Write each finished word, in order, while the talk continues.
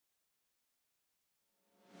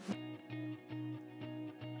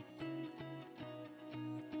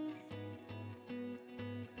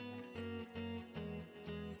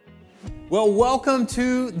Well, welcome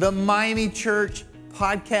to the Miami Church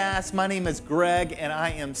podcast. My name is Greg, and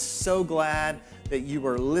I am so glad that you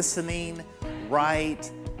are listening right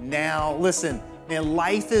now. Listen, man,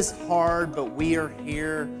 life is hard, but we are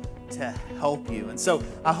here to help you. And so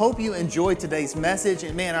I hope you enjoyed today's message.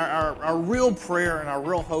 And man, our real prayer and our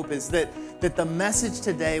real hope is that the message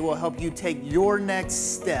today will help you take your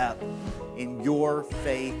next step in your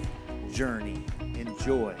faith journey.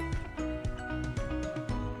 Enjoy.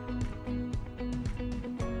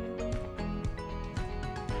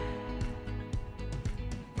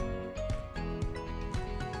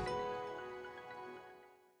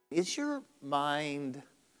 Is your mind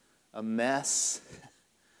a mess?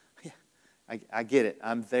 I get it.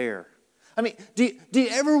 I'm there. I mean, do you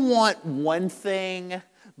ever want one thing,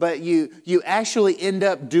 but you actually end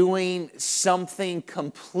up doing something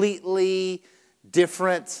completely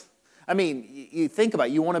different? I mean, you think about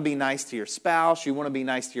it. You want to be nice to your spouse. You want to be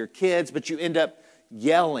nice to your kids, but you end up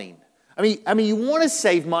yelling. I mean, you want to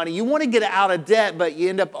save money. You want to get out of debt, but you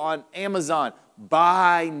end up on Amazon.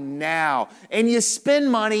 Buy now. And you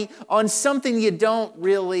spend money on something you don't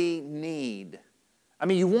really need. I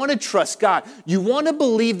mean, you want to trust God. You want to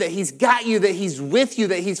believe that He's got you, that He's with you,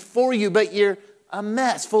 that He's for you, but you're a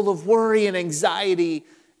mess full of worry and anxiety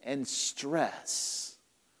and stress.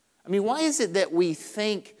 I mean, why is it that we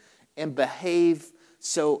think and behave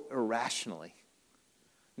so irrationally?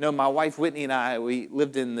 You know, my wife Whitney and I, we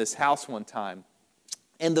lived in this house one time,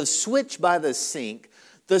 and the switch by the sink,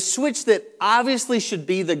 the switch that obviously should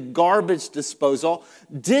be the garbage disposal,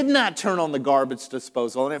 did not turn on the garbage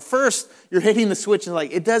disposal. And at first, you're hitting the switch and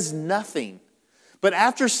like, it does nothing. But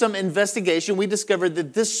after some investigation, we discovered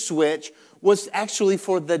that this switch was actually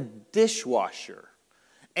for the dishwasher.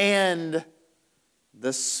 And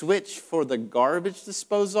the switch for the garbage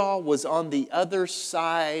disposal was on the other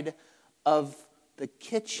side of the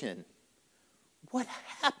kitchen. What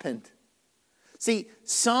happened? See,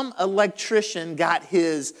 some electrician got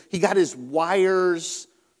his wires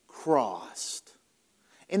crossed.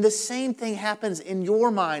 And the same thing happens in your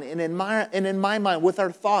mind and in my mind with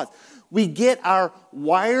our thoughts. We get our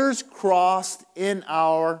wires crossed in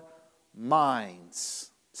our minds.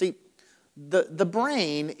 See, the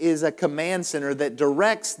brain is a command center that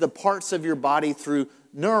directs the parts of your body through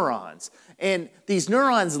neurons. And these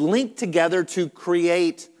neurons link together to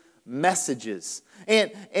create messages.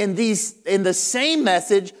 And the same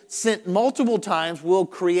message sent multiple times will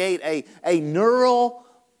create a neural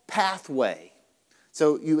pathway.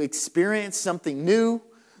 So you experience something new,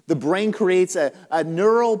 the brain creates a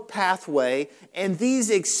neural pathway, and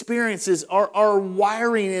these experiences are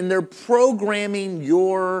wiring and they're programming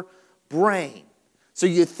your brain. So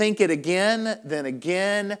you think it again, then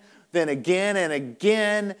again, then again, and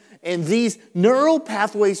again, and these neural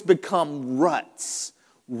pathways become ruts.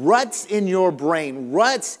 Ruts in your brain,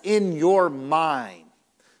 ruts in your mind.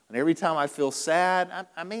 And every time I feel sad,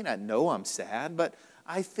 I may not know I'm sad, but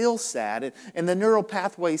I feel sad. And the neural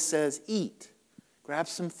pathway says, eat, grab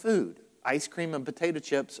some food. Ice cream and potato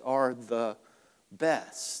chips are the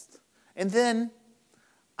best. And then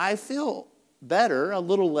I feel better, a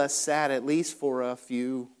little less sad, at least for a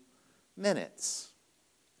few minutes.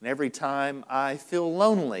 And every time I feel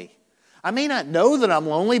lonely, I may not know that I'm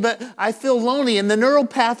lonely, but I feel lonely. And the neural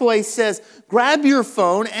pathway says, grab your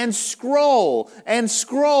phone and scroll and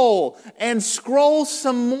scroll and scroll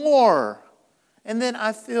some more. And then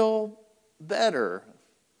I feel better,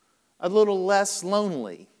 a little less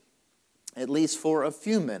lonely, at least for a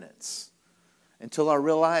few minutes, until I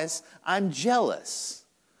realize I'm jealous.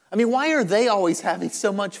 I mean, why are they always having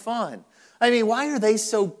so much fun? I mean, why are they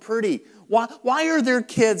so pretty? Why are their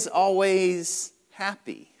kids always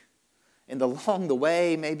happy? And along the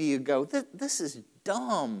way, maybe you go, this is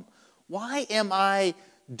dumb. Why am I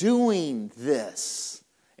doing this?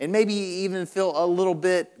 And maybe you even feel a little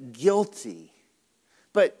bit guilty.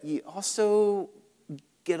 But you also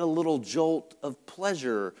get a little jolt of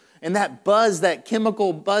pleasure. And that buzz, that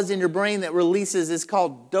chemical buzz in your brain that releases is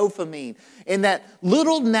called dopamine. And that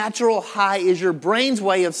little natural high is your brain's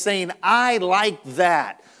way of saying, I like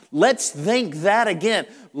that. Let's think that again.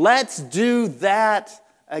 Let's do that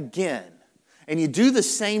again. And you do the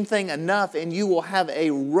same thing enough and you will have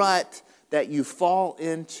a rut that you fall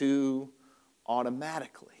into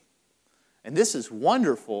automatically. And this is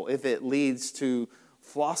wonderful if it leads to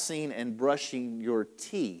flossing and brushing your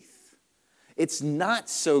teeth. It's not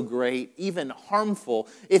so great, even harmful,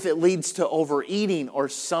 if it leads to overeating or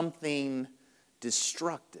something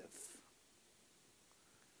destructive.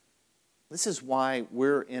 This is why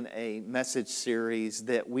we're in a message series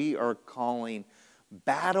that we are calling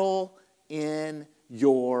Battle in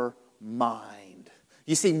Your Mind.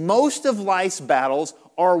 You see, most of life's battles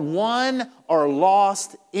are won or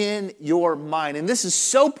lost in your mind. And this is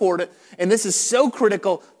so important and this is so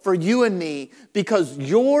critical for you and me because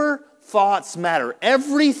your thoughts matter.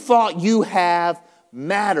 Every thought you have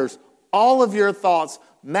matters. All of your thoughts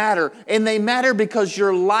matter. And they matter because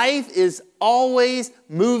your life is always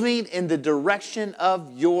moving in the direction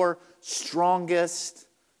of your strongest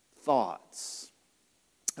thoughts.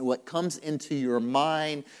 And what comes into your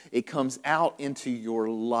mind, it comes out into your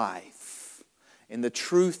life. And the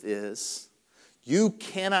truth is, you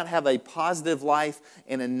cannot have a positive life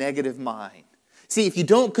and a negative mind. See, if you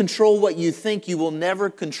don't control what you think, you will never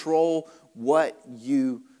control what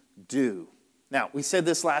you do. Now, we said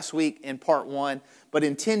this last week in part 1, but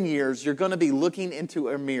in 10 years, you're going to be looking into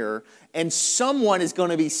a mirror and someone is going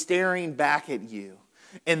to be staring back at you.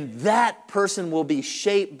 And that person will be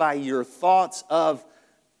shaped by your thoughts of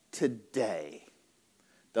today.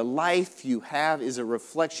 The life you have is a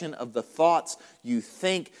reflection of the thoughts you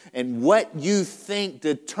think, and what you think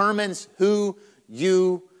determines who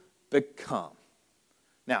you become.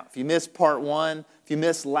 Now, if you missed part 1, if you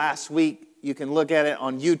missed last week, you can look at it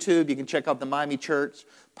on YouTube. You can check out the Miami Church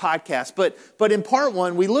podcast. But in part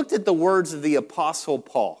 1, we looked at the words of the Apostle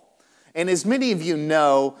Paul. And as many of you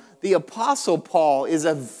know, the Apostle Paul is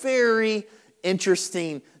a very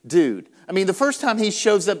interesting dude. I mean, the first time he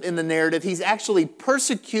shows up in the narrative, he's actually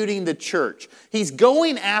persecuting the church. He's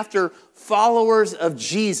going after followers of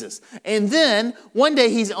Jesus. And then one day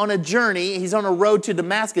he's on a journey, he's on a road to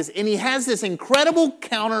Damascus, and he has this incredible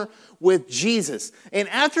encounter with Jesus. And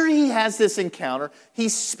after he has this encounter, he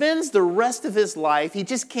spends the rest of his life, he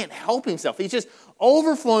just can't help himself. He's just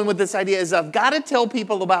overflowing with this idea is I've got to tell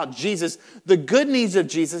people about Jesus, the good news of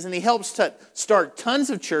Jesus, and he helps to start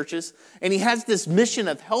tons of churches, and he has this mission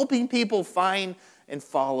of helping people find and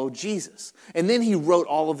follow Jesus. And then he wrote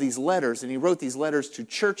all of these letters, and he wrote these letters to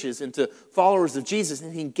churches and to followers of Jesus,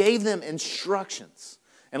 and he gave them instructions.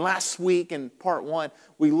 And last week in part 1,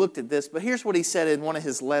 we looked at this, but here's what he said in one of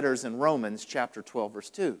his letters in Romans chapter 12, verse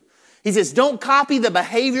 2. He says, don't copy the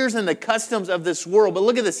behaviors and the customs of this world. But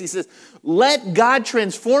look at this. He says, let God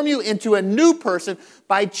transform you into a new person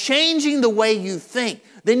by changing the way you think.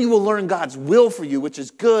 Then you will learn God's will for you, which is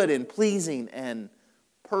good and pleasing and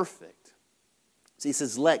perfect. So he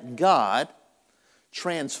says, let God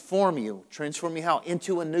transform you. Transform you how?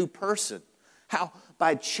 Into a new person. How?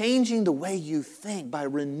 By changing the way you think, by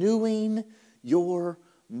renewing your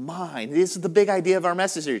mind. This is the big idea of our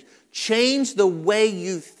message series. Change the way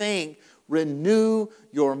you think, renew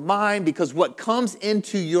your mind, because what comes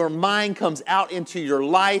into your mind comes out into your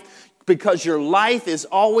life, because your life is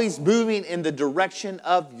always moving in the direction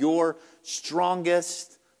of your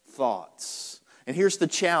strongest thoughts. And here's the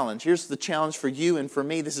challenge. Here's the challenge for you and for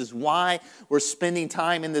me. This is why we're spending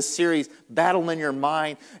time in this series, Battle in Your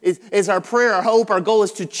Mind. Is our prayer, our hope, our goal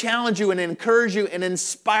is to challenge you and encourage you and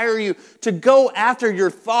inspire you to go after your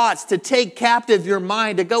thoughts, to take captive your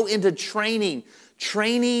mind, to go into training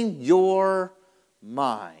your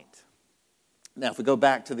mind. Now, if we go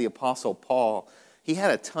back to the Apostle Paul, he had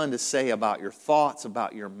a ton to say about your thoughts,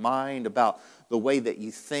 about your mind, about the way that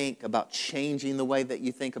you think, about changing the way that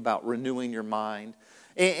you think, about renewing your mind.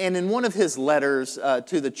 And in one of his letters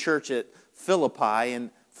to the church at Philippi,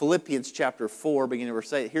 in Philippians chapter 4, beginning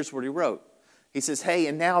verse 8, here's what he wrote. He says, hey,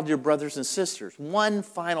 and now, dear brothers and sisters, one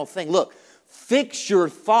final thing. Look, fix your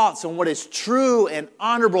thoughts on what is true and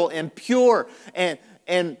honorable and pure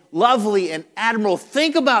and lovely and admirable.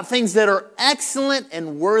 Think about things that are excellent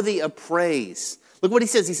and worthy of praise. Look what he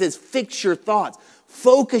says. He says, fix your thoughts.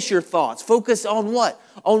 Focus your thoughts. Focus on what?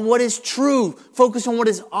 On what is true. Focus on what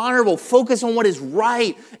is honorable. Focus on what is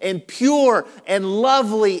right and pure and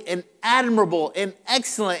lovely and admirable and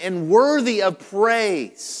excellent and worthy of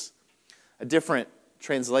praise. A different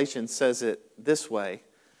translation says it this way.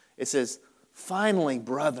 It says, finally,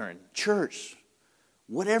 brethren, church,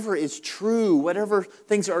 whatever is true, whatever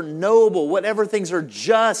things are noble, whatever things are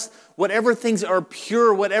just, whatever things are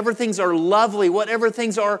pure, whatever things are lovely, whatever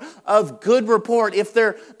things are of good report, if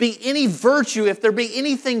there be any virtue, if there be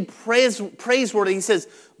anything praiseworthy, he says,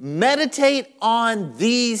 meditate on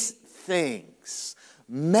these things.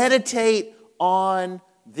 Meditate on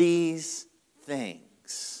these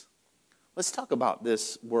things. Let's talk about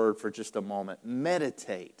this word for just a moment.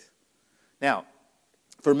 Meditate. Now,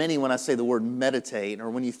 for many, when I say the word meditate,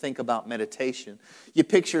 or when you think about meditation, you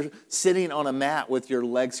picture sitting on a mat with your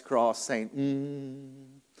legs crossed saying,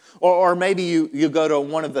 Or maybe you go to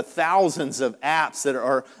one of the thousands of apps that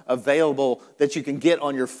are available that you can get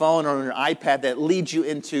on your phone or on your iPad that leads you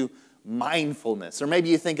into mindfulness. Or maybe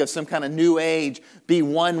you think of some kind of new age, be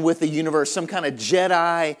one with the universe, some kind of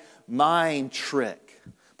Jedi mind trick.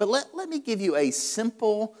 But let me give you a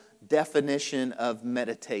simple definition of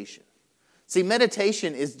meditation. See,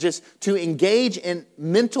 meditation is just to engage in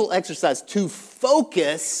mental exercise, to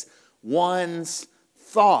focus one's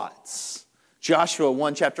thoughts. Joshua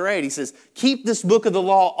 1, chapter 8, he says, keep this book of the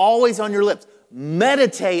law always on your lips.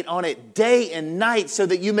 Meditate on it day and night so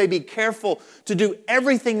that you may be careful to do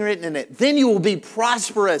everything written in it. Then you will be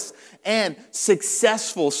prosperous and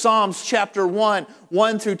successful. Psalms chapter 1,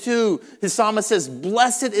 1 through 2, his psalmist says,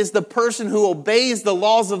 blessed is the person who obeys the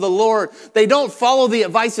laws of the Lord. They don't follow the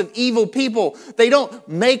advice of evil people. They don't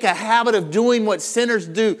make a habit of doing what sinners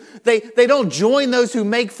do. They don't join those who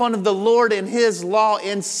make fun of the Lord and his law.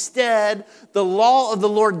 Instead, the law of the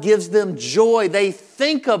Lord gives them joy. They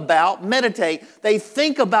think about, meditate, they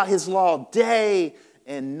think about his law day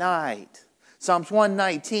and night. Psalms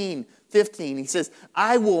 119, 15, he says,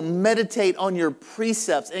 I will meditate on your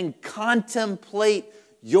precepts and contemplate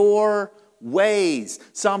your ways.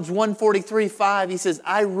 Psalms 143, 5, he says,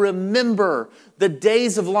 I remember the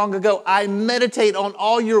days of long ago. I meditate on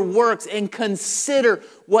all your works and consider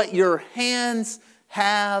what your hands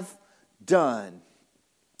have done.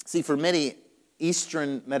 See, for many,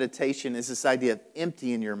 Eastern meditation is this idea of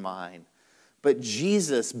emptying your mind. But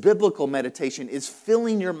Jesus, biblical meditation, is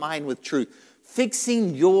filling your mind with truth,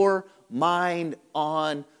 fixing your mind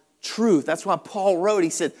on truth. That's why Paul wrote, he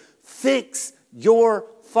said, fix your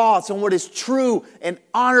thoughts on what is true and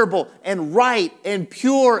honorable and right and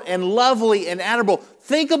pure and lovely and admirable.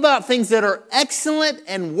 Think about things that are excellent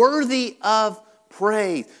and worthy of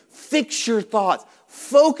praise. Fix your thoughts.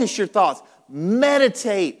 Focus your thoughts.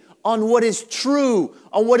 Meditate on what is true,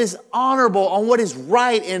 on what is honorable, on what is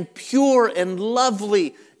right and pure and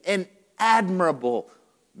lovely and admirable.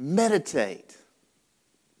 Meditate.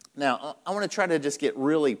 Now, I want to try to just get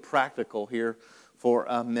really practical here for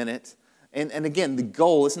a minute. And again, the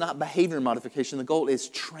goal is not behavior modification. The goal is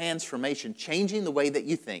transformation, changing the way that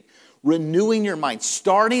you think, renewing your mind,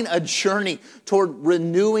 starting a journey toward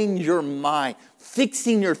renewing your mind,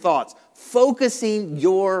 fixing your thoughts, focusing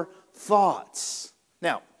your thoughts.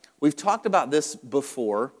 Now, we've talked about this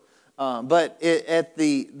before, but at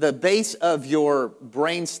the base of your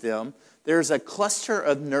brainstem, there's a cluster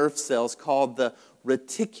of nerve cells called the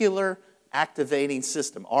reticular activating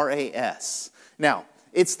system, RAS. Now,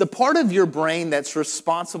 it's the part of your brain that's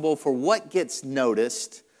responsible for what gets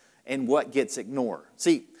noticed and what gets ignored.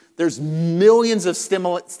 See, there's millions of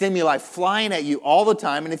stimuli flying at you all the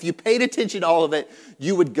time, and if you paid attention to all of it,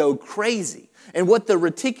 you would go crazy. And what the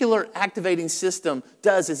reticular activating system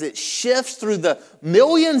does is it shifts through the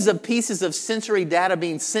millions of pieces of sensory data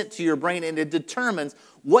being sent to your brain, and it determines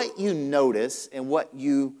what you notice and what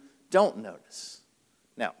you don't notice.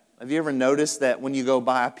 Now, have you ever noticed that when you go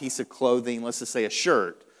buy a piece of clothing, let's just say a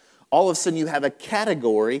shirt, all of a sudden you have a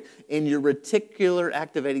category in your reticular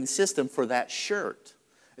activating system for that shirt,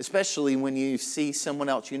 especially when you see someone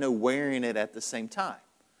else you know wearing it at the same time?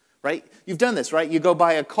 Right? You've done this, right? You go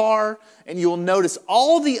buy a car and you'll notice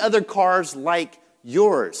all the other cars like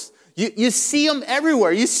yours. You see them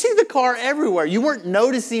everywhere. You see the car everywhere. You weren't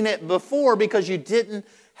noticing it before because you didn't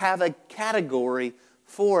have a category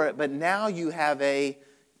for it, but now you have a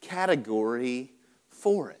category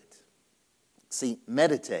for it. See,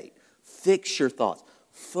 meditate, fix your thoughts,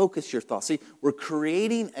 focus your thoughts. See, we're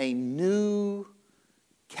creating a new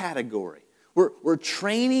category. We're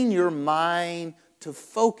training your mind to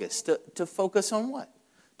focus. To focus on what?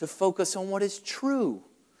 To focus on what is true.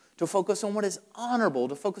 To focus on what is honorable.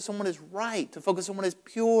 To focus on what is right. To focus on what is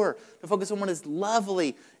pure. To focus on what is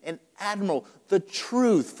lovely and admirable. The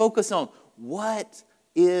truth. Focus on what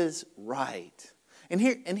is right. And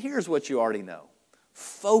here's what you already know.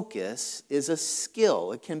 Focus is a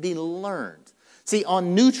skill. It can be learned. See,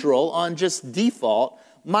 on neutral, on just default,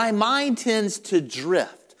 my mind tends to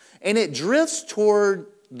drift. And it drifts toward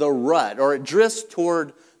the rut, or it drifts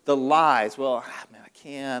toward the lies. Well, man, I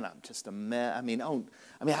can't. I'm just a mess. I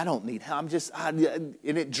don't need help. And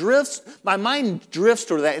it drifts. My mind drifts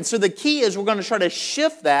toward that. And so the key is we're going to try to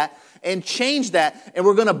shift that and change that, and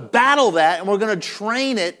we're going to battle that, and we're going to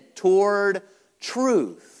train it toward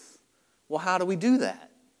truth. Well, how do we do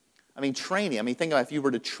that? Training. Think about if you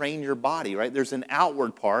were to train your body, right? There's an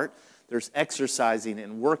outward part. There's exercising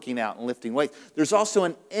and working out and lifting weights. There's also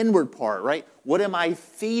an inward part, right? What am I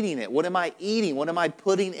feeding it? What am I eating? What am I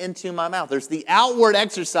putting into my mouth? There's the outward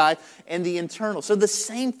exercise and the internal. So the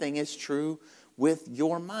same thing is true with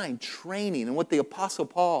your mind, training. And what the Apostle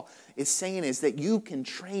Paul is saying is that you can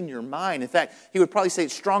train your mind. In fact, he would probably say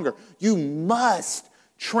it stronger. You must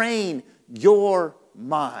train your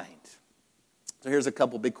mind. So here's a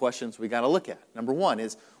couple big questions we got to look at. Number one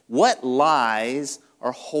is, what lies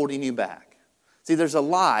are holding you back? See, there's a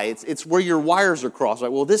lie. It's where your wires are crossed.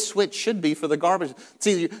 Like, well, this switch should be for the garbage.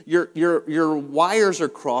 See, your wires are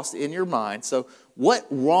crossed in your mind. So what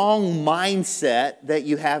wrong mindset that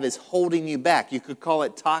you have is holding you back? You could call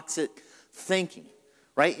it toxic thinking,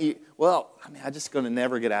 right? I'm just going to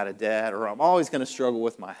never get out of debt, or I'm always going to struggle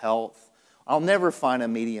with my health. I'll never find a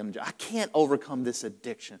medium job. I can't overcome this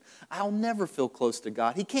addiction. I'll never feel close to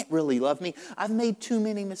God. He can't really love me. I've made too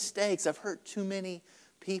many mistakes. I've hurt too many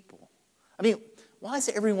people. I mean, why is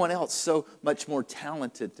everyone else so much more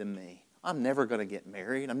talented than me? I'm never going to get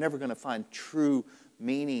married. I'm never going to find true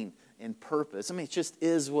meaning and purpose. I mean, it just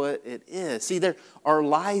is what it is. See, there are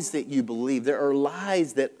lies that you believe. There are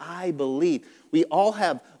lies that I believe. We all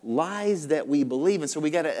have lies that we believe, and so we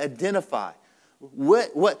got to identify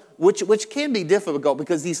which can be difficult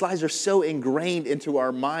because these lies are so ingrained into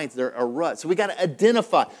our minds. They're a rut. So we got to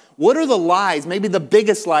identify what are the lies, maybe the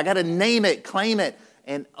biggest lie. I got to name it, claim it,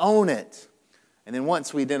 and own it. And then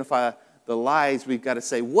once we identify the lies, we've got to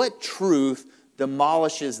say, what truth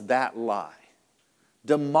demolishes that lie?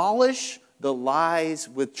 Demolish the lies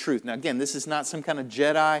with truth. Now, again, this is not some kind of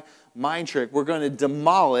Jedi mind trick. We're going to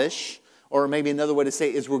demolish, or maybe another way to say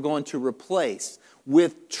it is we're going to replace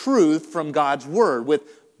with truth from God's Word, with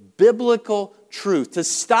biblical truth. To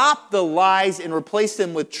stop the lies and replace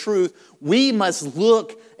them with truth, we must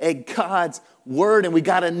look at God's Word, and we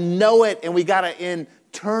got to know it, and we got to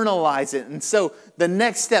internalize it. And so the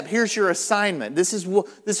next step, here's your assignment. This is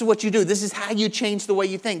what you do. This is how you change the way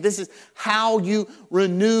you think. This is how you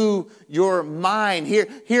renew your mind.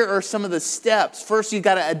 Here are some of the steps. First, you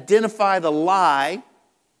got to identify the lie.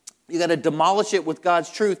 You got to demolish it with God's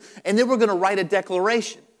truth. And then we're going to write a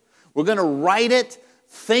declaration. We're going to write it,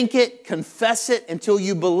 think it, confess it until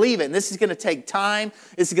you believe it. And this is going to take time.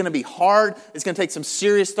 This is going to be hard. It's going to take some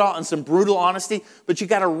serious thought and some brutal honesty. But you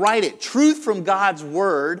got to write it. Truth from God's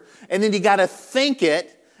Word. And then you got to think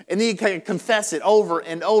it. And then you can confess it over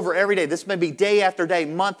and over every day. This may be day after day,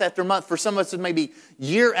 month after month. For some of us, it may be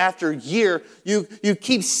year after year. You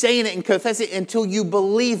keep saying it and confess it until you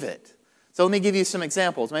believe it. So let me give you some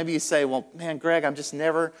examples. Maybe you say, well, man, Greg, I'm just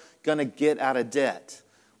never going to get out of debt.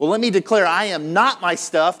 Well, let me declare, I am not my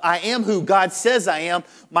stuff. I am who God says I am.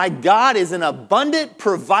 My God is an abundant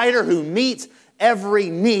provider who meets every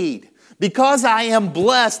need. Because I am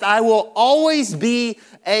blessed, I will always be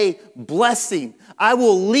a blessing. I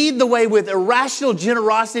will lead the way with irrational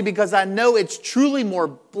generosity because I know it's truly more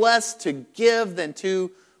blessed to give than to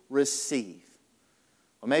receive.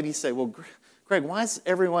 Or maybe you say, well, Greg, why is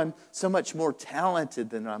everyone so much more talented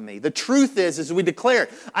than me? The truth is, as we declare,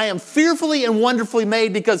 I am fearfully and wonderfully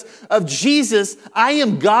made because of Jesus. I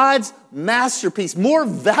am God's masterpiece, more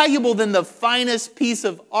valuable than the finest piece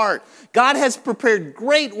of art. God has prepared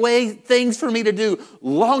great things for me to do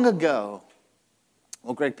long ago.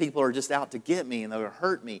 Well, Greg, people are just out to get me and they're going to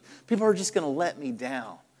hurt me. People are just going to let me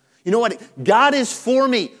down. You know what? God is for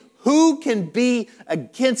me. Who can be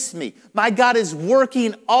against me? My God is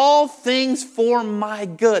working all things for my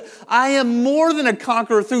good. I am more than a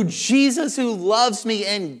conqueror through Jesus who loves me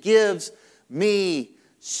and gives me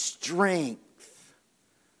strength.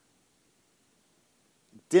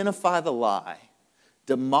 Identify the lie.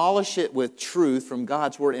 Demolish it with truth from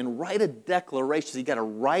God's Word and write a declaration. So you got to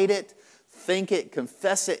write it, think it,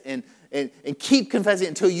 confess it, and keep confessing it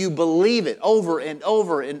until you believe it over and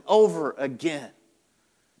over and over again.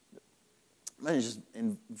 I'm going to just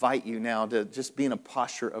invite you now to just be in a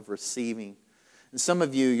posture of receiving. And some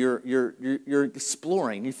of you, you're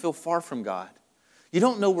exploring. You feel far from God. You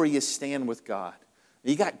don't know where you stand with God.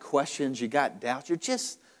 You got questions. You got doubts. You're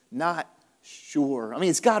just not sure. I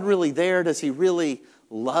mean, is God really there? Does He really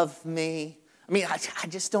love me? I mean, I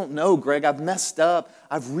just don't know, Greg. I've messed up.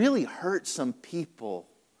 I've really hurt some people.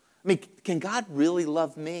 I mean, can God really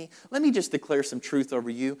love me? Let me just declare some truth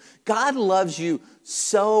over you. God loves you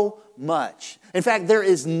so much. In fact, there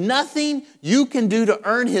is nothing you can do to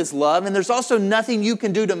earn His love, and there's also nothing you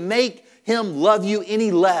can do to make Him love you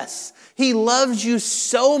any less. He loves you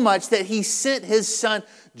so much that He sent His Son,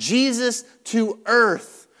 Jesus, to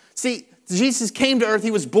earth. See, Jesus came to earth.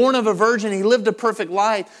 He was born of a virgin. He lived a perfect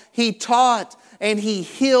life. He taught and He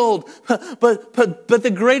healed. But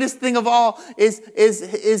the greatest thing of all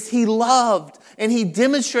is He loved. And He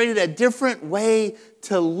demonstrated a different way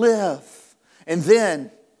to live. And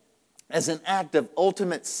then, as an act of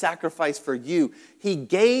ultimate sacrifice for you, He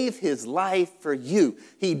gave His life for you.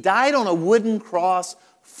 He died on a wooden cross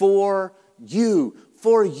for you,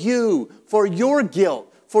 for your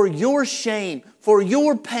guilt, for your shame, for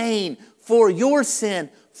your pain, for your sin,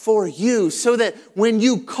 for you, so that when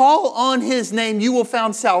you call on His name, you will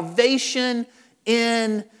find salvation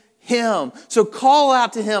in him. So call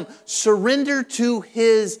out to him. Surrender to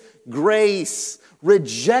his grace.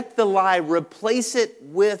 Reject the lie. Replace it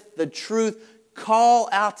with the truth. Call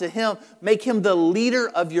out to him. Make him the leader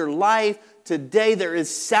of your life. Today there is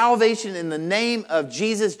salvation in the name of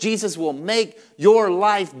Jesus. Jesus will make your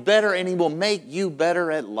life better, and he will make you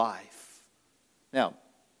better at life. Now,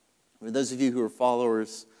 for those of you who are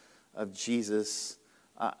followers of Jesus,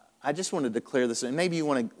 I just want to declare this, and maybe you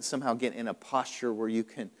want to somehow get in a posture where you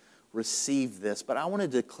can receive this, but I want to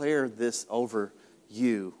declare this over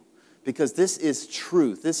you, because this is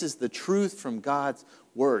truth. This is the truth from God's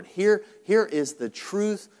word. Here is the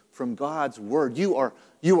truth from God's word. You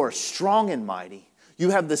are strong and mighty.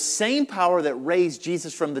 You have the same power that raised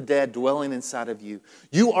Jesus from the dead dwelling inside of you.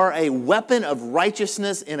 You are a weapon of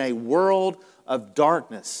righteousness in a world of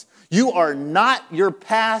darkness. You are not your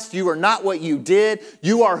past. You are not what you did.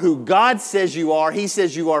 You are who God says you are. He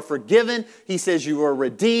says you are forgiven. He says you are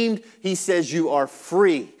redeemed. He says you are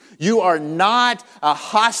free. You are not a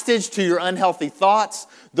hostage to your unhealthy thoughts.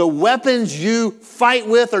 The weapons you fight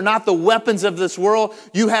with are not the weapons of this world.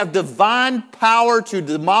 You have divine power to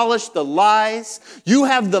demolish the lies. You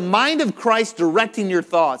have the mind of Christ directing your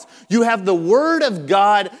thoughts. You have the Word of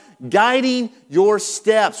God guiding your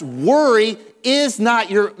steps. Worry is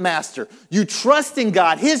not your master. You trust in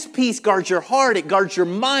God. His peace guards your heart. It guards your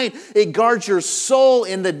mind. It guards your soul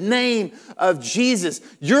in the name of Jesus.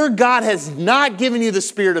 Your God has not given you the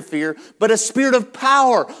spirit of fear, but a spirit of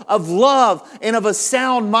power, of love, and of a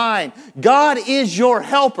sound mind. God is your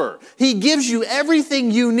helper. He gives you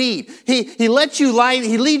everything you need. He leads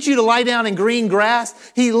you to lie down in green grass.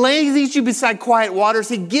 He leads you beside quiet waters.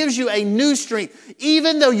 He gives you a new strength.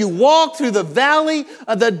 Even though you walk through the valley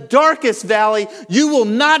of the darkest valley, you will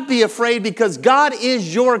not be afraid, because God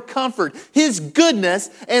is your comfort. His goodness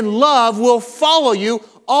and love will follow you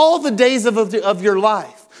all the days of your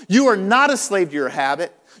life. You are not a slave to your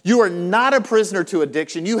habit. You are not a prisoner to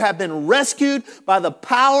addiction. You have been rescued by the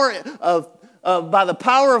power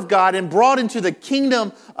of God and brought into the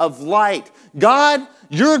kingdom of light. God,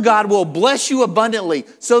 your God, will bless you abundantly,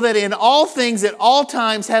 so that in all things, at all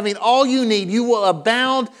times, having all you need, you will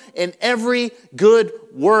abound in every good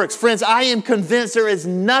works. Friends, I am convinced there is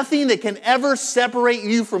nothing that can ever separate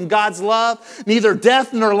you from God's love. Neither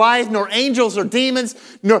death nor life, nor angels or demons,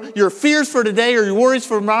 nor your fears for today or your worries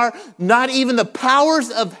for tomorrow. Not even the powers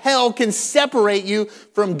of hell can separate you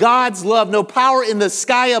from God's love. No power in the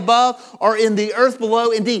sky above or in the earth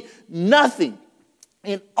below. Indeed, nothing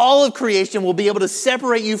in all of creation will be able to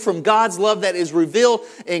separate you from God's love that is revealed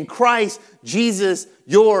in Christ Jesus,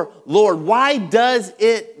 your Lord. Why does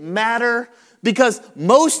it matter? Because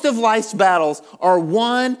most of life's battles are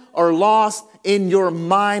won or lost in your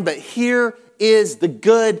mind. But here is the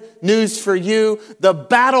good news for you. The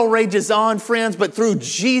battle rages on, friends, but through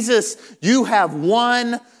Jesus, you have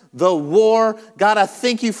won the war. God, I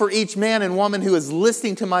thank you for each man and woman who is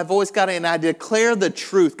listening to my voice, God, and I declare the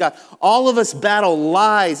truth. God, all of us battle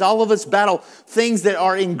lies. All of us battle things that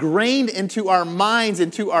are ingrained into our minds,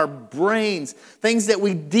 into our brains, things that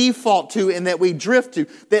we default to and that we drift to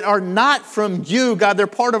that are not from you. God, they're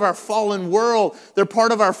part of our fallen world. They're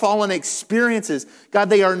part of our fallen experiences. God,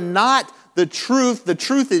 they are not the truth. The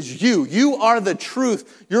truth is you. You are the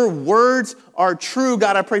truth. Your words are true.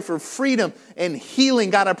 God, I pray for freedom and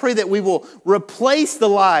healing. God, I pray that we will replace the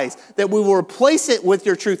lies, that we will replace it with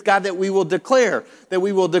your truth. God, that we will declare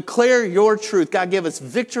your truth. God, give us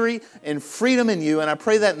victory and freedom in you. And I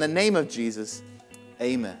pray that in the name of Jesus.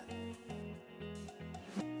 Amen.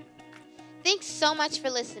 Thanks so much for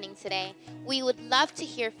listening today. We would love to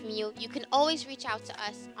hear from you. You can always reach out to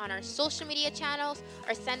us on our social media channels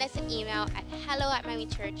or send us an email at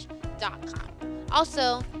hello@miamichurch.com.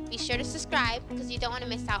 Also, be sure to subscribe because you don't want to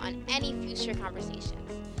miss out on any future conversations.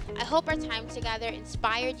 I hope our time together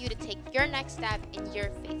inspired you to take your next step in your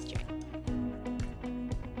faith journey.